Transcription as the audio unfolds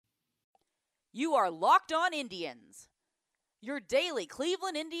You are Locked On Indians, your daily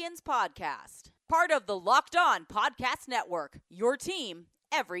Cleveland Indians podcast. Part of the Locked On Podcast Network, your team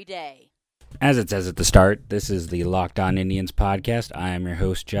every day. As it says at the start, this is the Locked On Indians podcast. I am your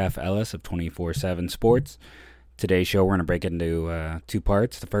host, Jeff Ellis of 24/7 Sports. Today's show, we're going to break it into two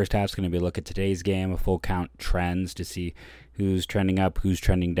parts. The first half is going to be a look at today's game, a full count trends to see who's trending up, who's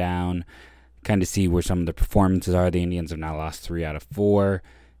trending down, kind of see where some of the performances are. The Indians have now lost 3 out of 4.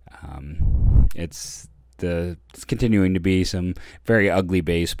 It's continuing to be some very ugly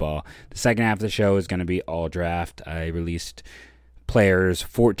baseball. The second half of the show is going to be all draft. I released players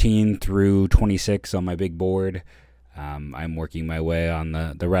 14 through 26 on my big board. I'm working my way on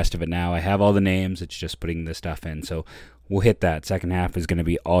the rest of it now. I have all the names. It's just putting the stuff in. So we'll hit that. Second half is going to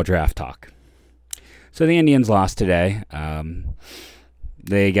be all draft talk. So the Indians lost today.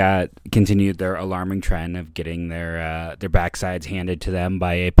 They continued their alarming trend of getting their backsides handed to them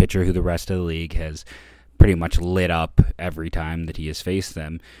by a pitcher who the rest of the league has pretty much lit up every time that he has faced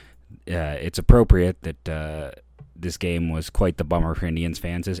them. It's appropriate that this game was quite the bummer for Indians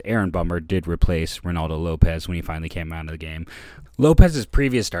fans, as Aaron Bummer did replace Reynaldo Lopez when he finally came out of the game. Lopez's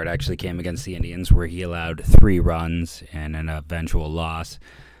previous start actually came against the Indians, where he allowed 3 runs and an eventual loss.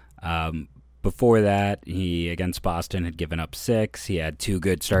 Before that, he, against Boston, had given up 6. He had 2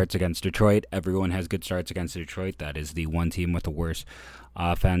 good starts against Detroit. Everyone has good starts against Detroit. That is the one team with a worse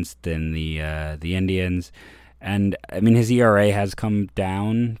offense than the Indians. And, I mean, his ERA has come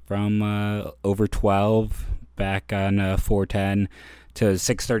down from over 12 back on 4.10 to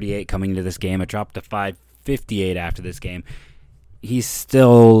 6.38 coming into this game. It dropped to 5.58 after this game. He's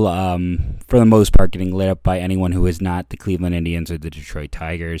still, for the most part, getting lit up by anyone who is not the Cleveland Indians or the Detroit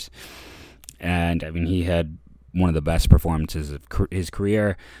Tigers. And, I mean, he had one of the best performances of his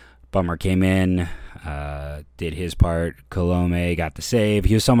career. Bummer came in, did his part. Colome got the save.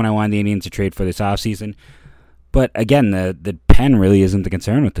 He was someone I wanted the Indians to trade for this offseason. But, again, the pen really isn't the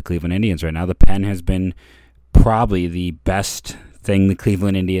concern with the Cleveland Indians right now. The pen has been probably the best thing the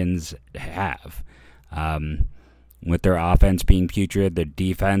Cleveland Indians have. With their offense being putrid, their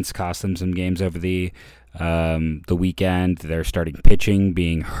defense cost them some games over the weekend. Their starting pitching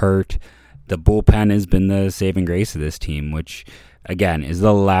being hurt. The bullpen has been the saving grace of this team, which, again, is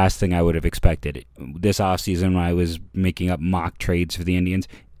the last thing I would have expected. This offseason, when I was making up mock trades for the Indians,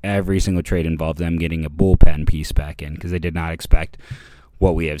 every single trade involved them getting a bullpen piece back in because they did not expect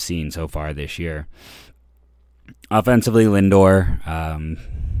what we have seen so far this year. Offensively, Lindor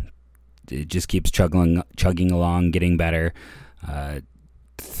it just keeps chugging along, getting better.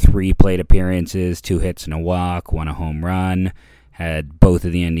 3 plate appearances, 2 hits and a walk, 1 a home run. Had both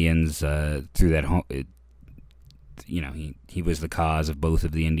of the Indians through that home. He was the cause of both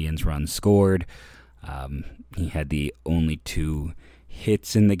of the Indians' runs scored. He had the only 2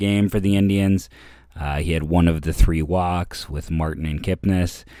 hits in the game for the Indians. He had 1 of the 3 walks with Martin and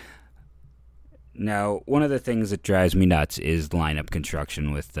Kipnis. Now, one of the things that drives me nuts is lineup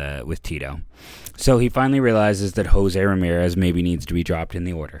construction with Tito. So he finally realizes that Jose Ramirez maybe needs to be dropped in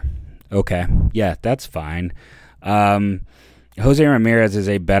the order. Okay, yeah, that's fine. Jose Ramirez is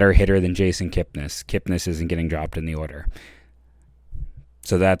a better hitter than Jason Kipnis. Kipnis isn't getting dropped in the order.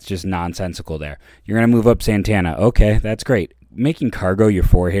 So that's just nonsensical there. You're going to move up Santana. Okay, that's great. Making Cargo your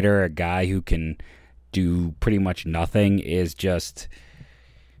 4-hitter, a guy who can do pretty much nothing, is just...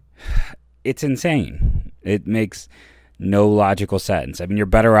 it's insane. It makes no logical sense. I mean, you're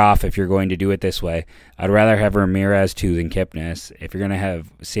better off if you're going to do it this way. I'd rather have Ramirez 2 than Kipnis. If you're going to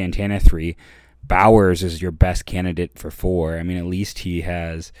have Santana 3... Bowers is your best candidate for 4. I mean, at least he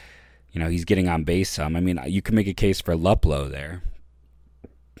has, he's getting on base some. I mean, you can make a case for Luplow there.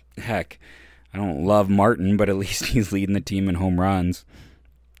 Heck, I don't love Martin, but at least he's leading the team in home runs.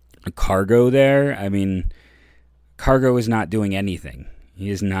 Cargo there, I mean, Cargo is not doing anything. He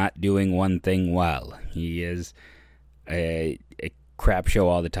is not doing one thing well. He is a crap show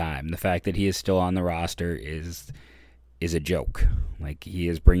all the time. The fact that he is still on the roster is a joke. Like, he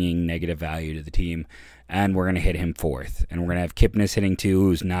is bringing negative value to the team, and we're going to hit him 4th. And we're going to have Kipnis hitting 2,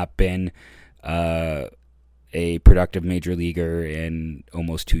 who's not been a productive major leaguer in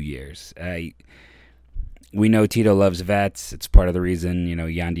almost 2 years. We know Tito loves vets. It's part of the reason,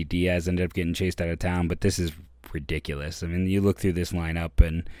 Yandy Diaz ended up getting chased out of town, but this is ridiculous. I mean, you look through this lineup,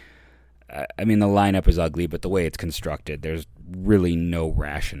 and the lineup is ugly, but the way it's constructed, there's really no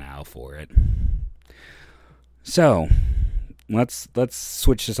rationale for it. So, let's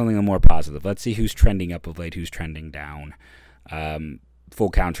switch to something a little more positive. Let's see who's trending up of late, who's trending down. Full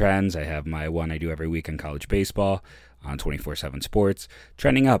count trends. I have my one I do every week on college baseball on 24/7 Sports.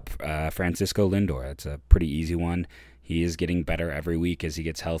 Trending up, Francisco Lindor. That's a pretty easy one. He is getting better every week as he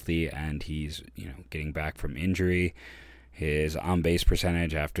gets healthy, and he's getting back from injury. His on-base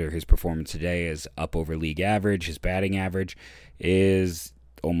percentage after his performance today is up over league average. His batting average is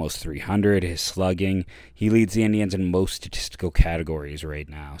almost 300. His slugging, he leads the Indians in most statistical categories right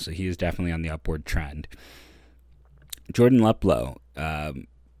now, so he is definitely on the upward trend. Jordan Luplow,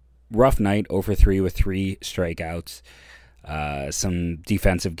 rough night, 0-for-3 with 3 strikeouts, some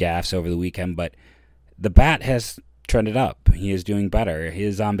defensive gaffes over the weekend, but the bat has trended up. He is doing better.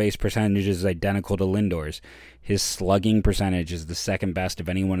 His on-base percentage is identical to Lindor's. His slugging percentage is the second best of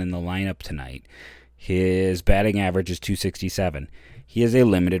anyone in the lineup tonight. His batting average is .267. He is a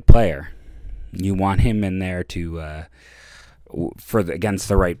limited player. You want him in there to against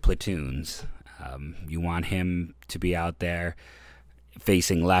the right platoons. You want him to be out there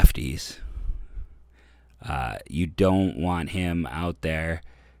facing lefties. You don't want him out there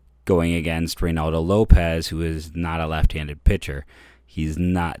going against Reynaldo Lopez, who is not a left-handed pitcher.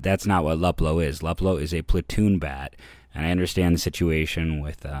 That's not what Luplow is. Luplow is a platoon bat, and I understand the situation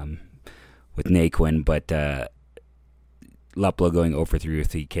with Naquin, but Luplow going 0-for-3 with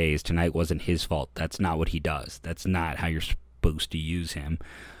 3 Ks tonight wasn't his fault. That's not what he does. That's not how you're supposed to use him.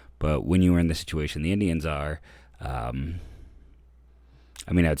 But when you are in the situation the Indians are, I'd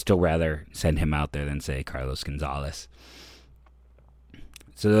still rather send him out there than, say, Carlos Gonzalez.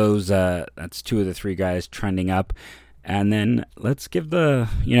 So that's 2 of the 3 guys trending up. And then let's give the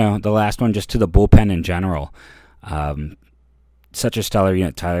last one just to the bullpen in general. Such a stellar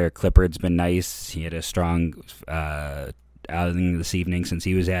unit. Tyler Clippard's been nice. He had a strong outing this evening since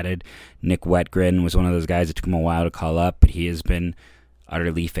he was added. Nick Wetgren was one of those guys that took him a while to call up, but he has been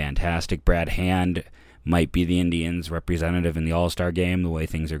utterly fantastic. Brad Hand might be the Indians' representative in the All-Star game, the way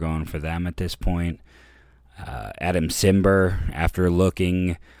things are going for them at this point. Adam Simber, after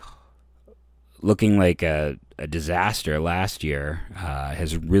looking like a disaster last year,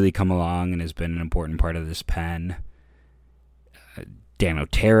 has really come along and has been an important part of this pen. Dan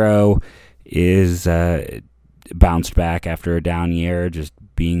Otero is bounced back after a down year, just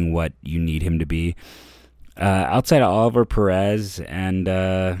being what you need him to be. Outside of Oliver Perez and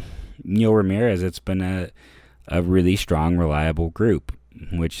Neil Ramirez, it's been a really strong, reliable group,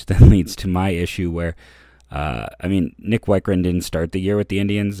 which then leads to my issue where, Nick Wetgren didn't start the year with the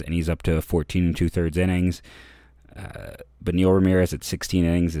Indians, and he's up to 14 2/3 innings. But Neil Ramirez at 16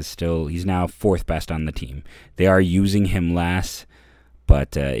 innings he's now 4th best on the team. They are using him less,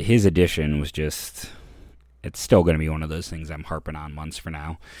 but his addition was it's still going to be one of those things I'm harping on months for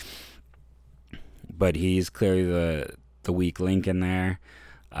now. But he's clearly the weak link in there.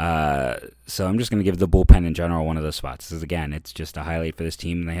 So I'm just going to give the bullpen in general one of those spots. Because again, it's just a highlight for this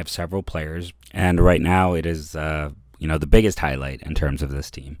team. They have several players, and right now it is the biggest highlight in terms of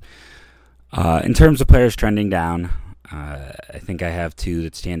this team. In terms of players trending down, I think I have 2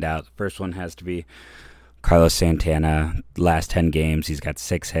 that stand out. The first one has to be Carlos Santana. Last 10 games, he's got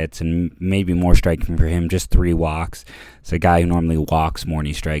 6 hits, and maybe more striking for him, just 3 walks. It's a guy who normally walks more than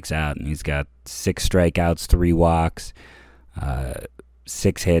he strikes out, and he's got 6 strikeouts, 3 walks,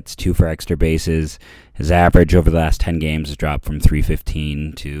 6 hits, 2 for extra bases. His average over the last 10 games has dropped from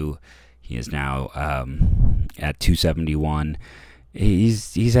 315 to he is now at 271.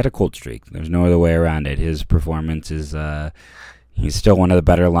 He's had a cold streak. There's no other way around it. His performance is he's still one of the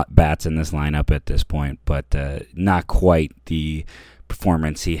better bats in this lineup at this point, but not quite the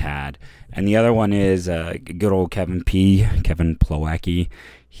performance he had. And the other one is good old Kevin Plawecki.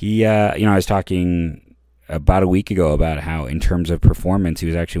 He, I was talking about a week ago about how, in terms of performance, he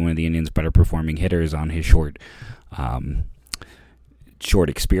was actually one of the Indians' better performing hitters on his short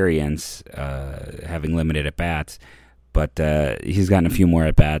experience, having limited at bats. But he's gotten a few more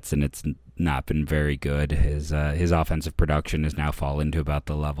at bats, and it's not been very good. His offensive production has now fallen to about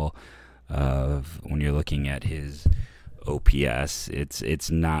the level of, when you're looking at his OPS, it's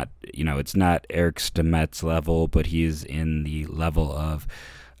not Eric Stemet's level, but he's in the level of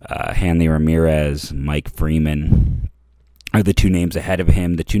Hanley Ramirez, Mike Freeman are the 2 names ahead of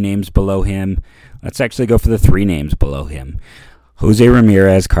him. The 2 names below him, let's actually go for the 3 names below him: Jose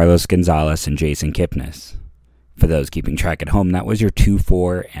Ramirez, Carlos Gonzalez, and Jason Kipnis. For those keeping track at home, that was your 2,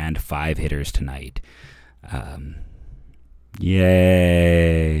 4, and 5 hitters tonight.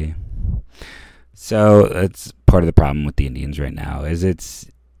 Yay. So that's part of the problem with the Indians right now, is it's,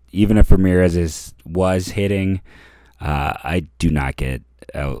 even if Ramirez was hitting, I do not get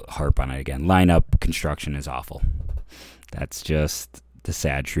harp on it again. Lineup construction is awful. That's just the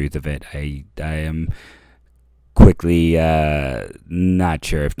sad truth of it. I am quickly not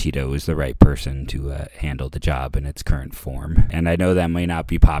sure if Tito is the right person to handle the job in its current form. And I know that may not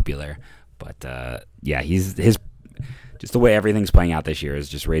be popular, but his just the way everything's playing out this year is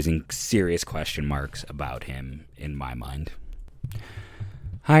just raising serious question marks about him in my mind.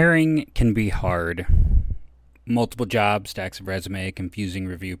 Hiring can be hard. Multiple jobs, stacks of resume, confusing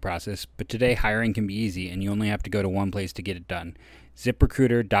review process, but today hiring can be easy and you only have to go to one place to get it done.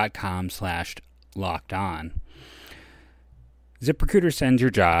 ZipRecruiter.com/lockedon. ZipRecruiter sends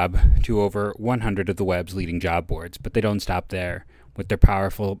your job to over 100 of the web's leading job boards, but they don't stop there. With their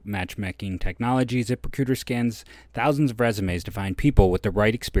powerful matchmaking technology, ZipRecruiter scans thousands of resumes to find people with the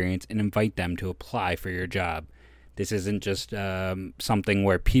right experience and invite them to apply for your job. This isn't just something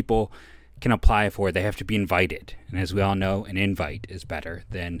where people can apply for, they have to be invited. And as we all know, an invite is better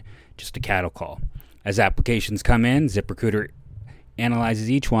than just a cattle call. As applications come in, ZipRecruiter analyzes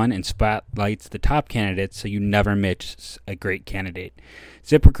each one and spotlights the top candidates so you never miss a great candidate.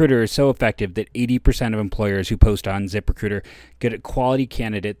 ZipRecruiter is so effective that 80% of employers who post on ZipRecruiter get a quality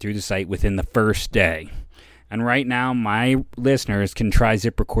candidate through the site within the first day. And right now, my listeners can try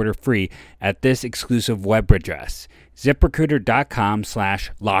ZipRecruiter free at this exclusive web address,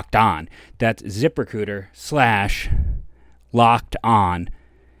 ZipRecruiter.com/lockedon. That's ZipRecruiter/lockedon,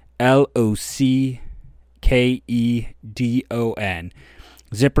 LOCKEDON,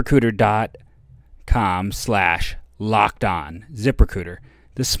 ZipRecruiter.com/lockedon. ZipRecruiter,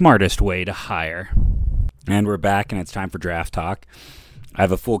 the smartest way to hire. And we're back, and it's time for draft talk. I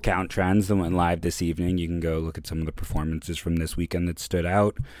have a full count trends that went live this evening. You can go look at some of the performances from this weekend that stood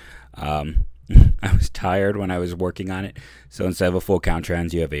out. I was tired when I was working on it, so instead of a full count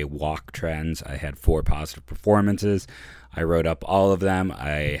trends, you have a walk trends. I had 4 positive performances. I wrote up all of them.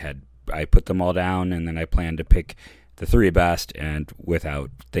 I put them all down, and then I planned to pick the 3 best, and without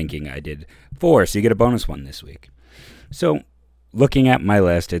thinking, I did 4, so you get a bonus one this week. So looking at my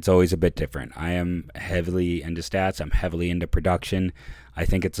list, it's always a bit different. I am heavily into stats. I'm heavily into production. I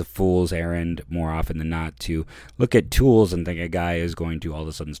think it's a fool's errand more often than not to look at tools and think a guy is going to all of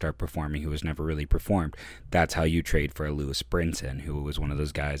a sudden start performing who has never really performed. That's how you trade for a Lewis Brinson, who was one of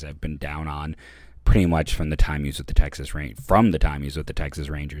those guys I've been down on pretty much from the time he was with the Texas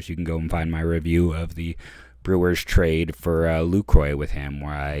Rangers. You can go and find my review of the Brewers trade for Lucroy with him,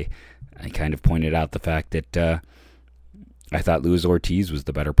 where I kind of pointed out the fact that I thought Luis Ortiz was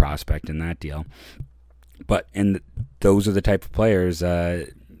the better prospect in that deal. But those are the type of players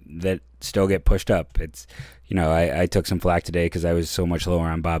that still get pushed up. It's, I took some flack today because I was so much lower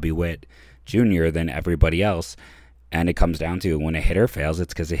on Bobby Witt Jr. than everybody else. And it comes down to when a hitter fails,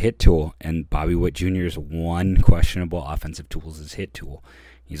 it's because of hit tool. And Bobby Witt Jr.'s one questionable offensive tool is his hit tool.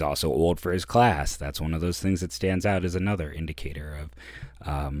 He's also old for his class. That's one of those things that stands out as another indicator of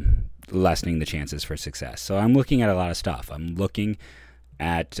lessening the chances for success. So I'm looking at a lot of stuff. I'm looking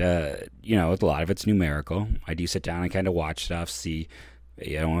at, a lot of it's numerical. I do sit down and kind of watch stuff, see,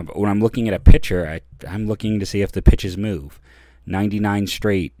 when I'm looking at a pitcher, I'm looking to see if the pitches move. 99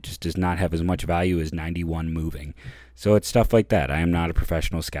 straight just does not have as much value as 91 moving. So it's stuff like that. I am not a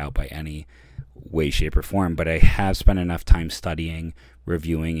professional scout by any way, shape, or form, but I have spent enough time studying,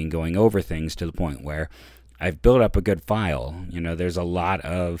 reviewing, and going over things to the point where I've built up a good file. There's a lot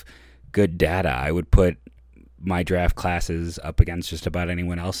of good data. I would put my draft classes up against just about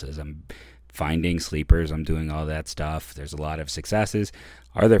anyone else's. I'm finding sleepers. I'm doing all that stuff. There's a lot of successes.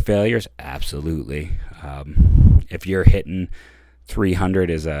 Are there failures? Absolutely. If you're hitting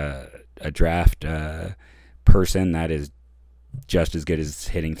 300 as a draft person, that is just as good as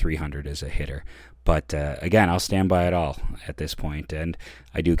hitting 300 as a hitter. But again, I'll stand by it all at this point, and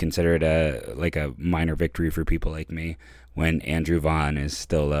I do consider it a minor victory for people like me when Andrew Vaughn is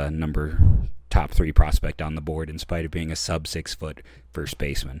still a top 3 prospect on the board in spite of being a sub 6 foot first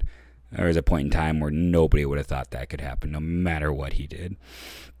baseman. There was a point in time where nobody would have thought that could happen, no matter what he did.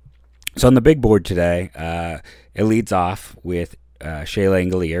 So on the big board today, it leads off with Shea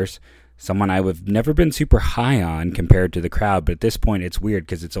Langeliers, someone I've never been super high on compared to the crowd, but at this point it's weird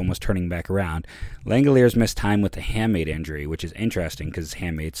because it's almost turning back around. Langeliers missed time with the hamate injury, which is interesting because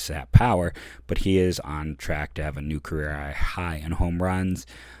hamate's sap power, but he is on track to have a new career high in home runs.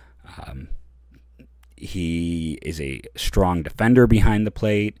 He is a strong defender behind the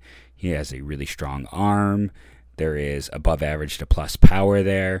plate. He has a really strong arm. There is above average to plus power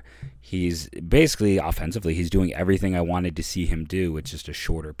there. He's basically, offensively, he's doing everything I wanted to see him do. It's just a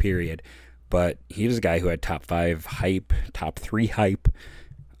shorter period. But he was a guy who had top 5 hype, top 3 hype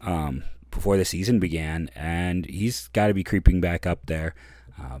before the season began, and he's got to be creeping back up there.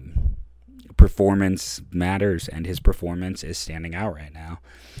 Performance matters, and his performance is standing out right now.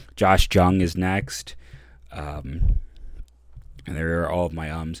 Josh Jung is next. And there are all of my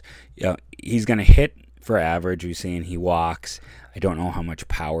ums. He's going to hit for average. We're seeing he walks. I don't know how much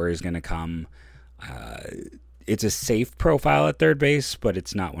power is going to come. it's a safe profile at third base, but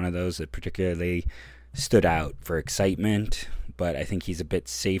it's not one of those that particularly stood out for excitement. But I think he's a bit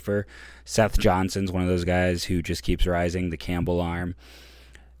safer. Seth Johnson's one of those guys who just keeps rising, the Campbell arm.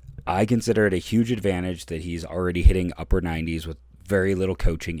 I consider it a huge advantage that he's already hitting upper 90s with very little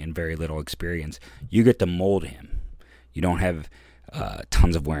coaching and very little experience. You get to mold him. You don't have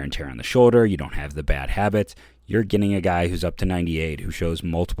tons of wear and tear on the shoulder. You don't have the bad habits. You're getting a guy who's up to 98, who shows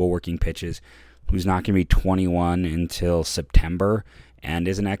multiple working pitches, who's not going to be 21 until September, and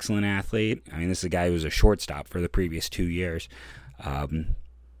is an excellent athlete. I mean, this is a guy who was a shortstop for the previous 2 years.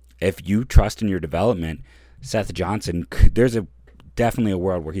 If you trust in your development, Seth Johnson, there's definitely a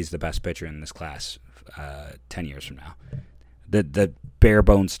world where he's the best pitcher in this class 10 years from now. The bare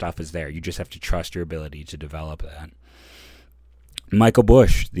bones stuff is there. You just have to trust your ability to develop that. Michael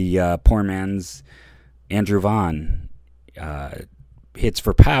Busch, the poor man's Andrew Vaughn, hits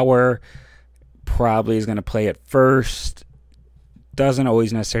for power, probably is going to play at first, doesn't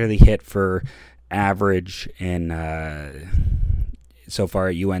always necessarily hit for average in so far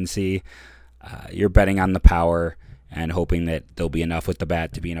at UNC. You're betting on the power and hoping that there'll be enough with the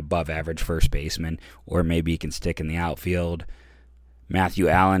bat to be an above-average first baseman, or maybe he can stick in the outfield. Matthew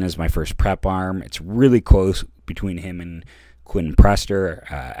Allen is my first prep arm. It's really close between him and Quinn Prester.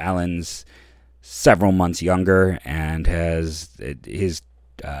 Allen's several months younger and has his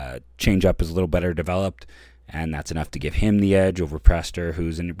changeup is a little better developed, and that's enough to give him the edge over Prester,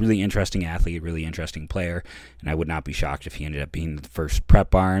 who's a really interesting athlete, really interesting player, and I would not be shocked if he ended up being the first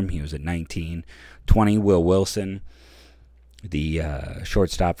prep arm. He was at 19. 20, Will Wilson, the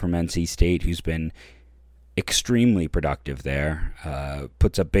shortstop from NC State, who's been extremely productive there,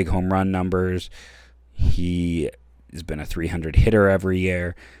 puts up big home run numbers. He has been a 300 hitter every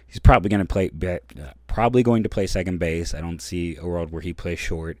year. He's probably going to play second base. I don't see a world where he plays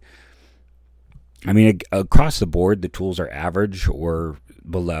short. I mean, across the board, the tools are average or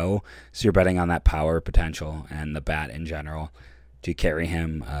below, so you're betting on that power potential and the bat in general to carry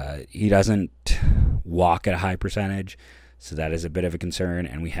him. He doesn't walk at a high percentage, so that is a bit of a concern,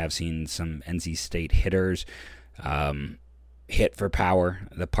 and we have seen some NC State hitters hit for power.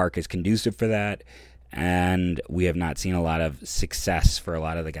 The park is conducive for that, and we have not seen a lot of success for a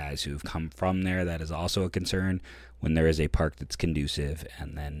lot of the guys who've come from there. That is also a concern when there is a park that's conducive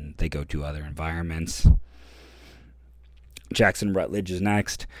and then they go to other environments. Jackson Rutledge is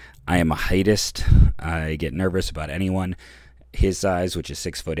next. I am a heightist. I get nervous about anyone his size, which is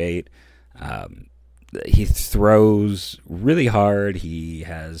 6'8". He throws really hard. He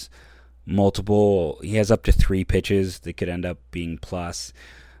has up to 3 pitches that could end up being plus.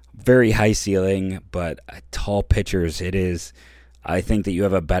 Very high ceiling, but tall pitchers, I think that you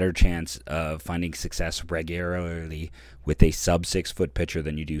have a better chance of finding success regularly with a sub 6 foot pitcher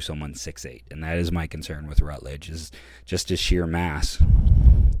than you do someone 6'8", and that is my concern with Rutledge, is just his sheer mass.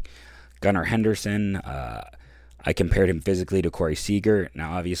 Gunnar Henderson, I compared him physically to Corey Seager.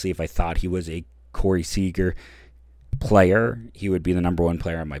 Now, obviously, if I thought he was a Corey Seager player, he would be the number 1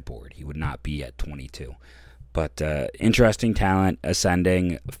 player on my board. He would not be at 22. But interesting talent,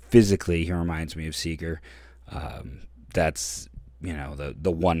 ascending. Physically, he reminds me of Seager. That's, the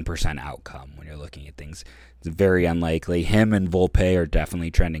 1% outcome when you're looking at things. It's very unlikely. Him and Volpe are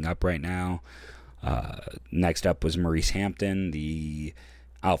definitely trending up right now. Next up was Maurice Hampton, the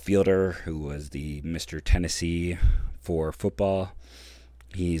outfielder who was the Mr. Tennessee for football.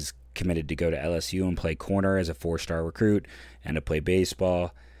 He's committed to go to LSU and play corner as a 4-star recruit and to play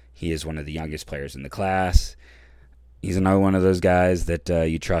baseball. He is one of the youngest players in the class. He's another one of those guys that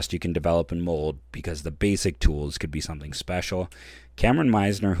you trust you can develop and mold because the basic tools could be something special. Cameron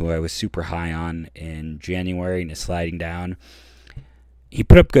Meisner, who I was super high on in January and is sliding down, he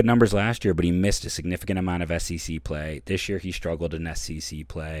put up good numbers last year, but he missed a significant amount of SEC play. This year he struggled in SEC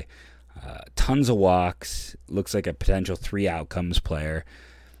play. Tons of walks. Looks like a potential 3 outcomes player.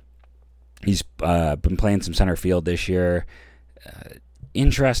 He's been playing some center field this year.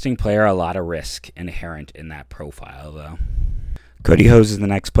 Interesting player, a lot of risk inherent in that profile, though. Cody Hose is the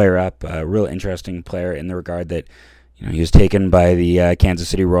next player up. A real interesting player in the regard that he was taken by the Kansas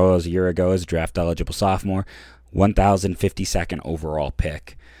City Royals a year ago as a draft-eligible sophomore, 1,052nd overall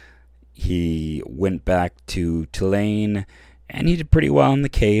pick. He went back to Tulane, and he did pretty well in the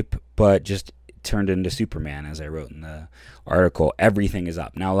Cape, but just turned into Superman, as I wrote in the article. Everything is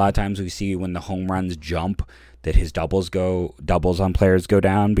up. Now, a lot of times we see when the home runs jump that his doubles on players go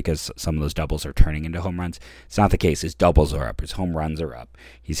down because some of those doubles are turning into home runs. It's not the case. His doubles are up. His home runs are up.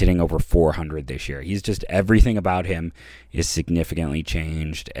 He's hitting over 400 this year. He's just, everything about him is significantly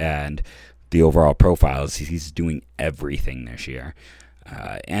changed, and the overall profile is he's doing everything this year.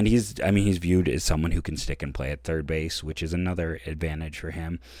 And he's viewed as someone who can stick and play at third base, which is another advantage for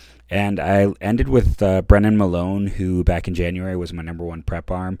him. And I ended with Brennan Malone, who back in January was my number 1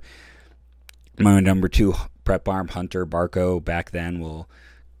 prep arm. My number 2 prep arm, Hunter Barco, back then will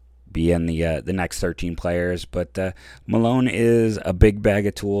be in the next 13 players. But Malone is a big bag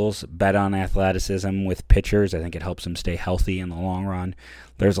of tools. Bet on athleticism with pitchers. I think it helps him stay healthy in the long run.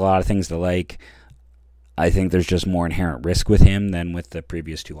 There's a lot of things to like. I think there's just more inherent risk with him than with the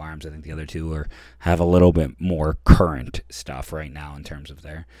previous 2 arms. I think the other 2 have a little bit more current stuff right now in terms of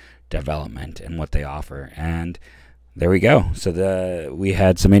their development and what they offer. And there we go. So we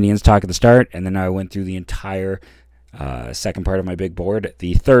had some Indians talk at the start, and then I went through the entire second part of my big board.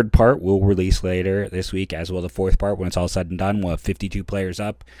 The third part will release later this week, as will the fourth part. When it's all said and done, we'll have 52 players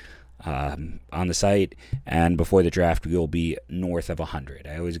up on the site, and before the draft, we will be north of 100.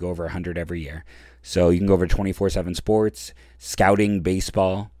 I always go over 100 every year. So you can go over to 24/7 Sports. Scouting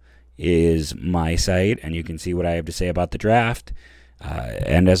Baseball is my site, and you can see what I have to say about the draft.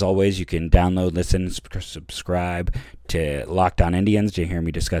 And as always, you can download, listen, subscribe to Locked On Indians to hear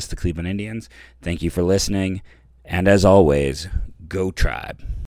me discuss the Cleveland Indians. Thank you for listening. And as always, go Tribe.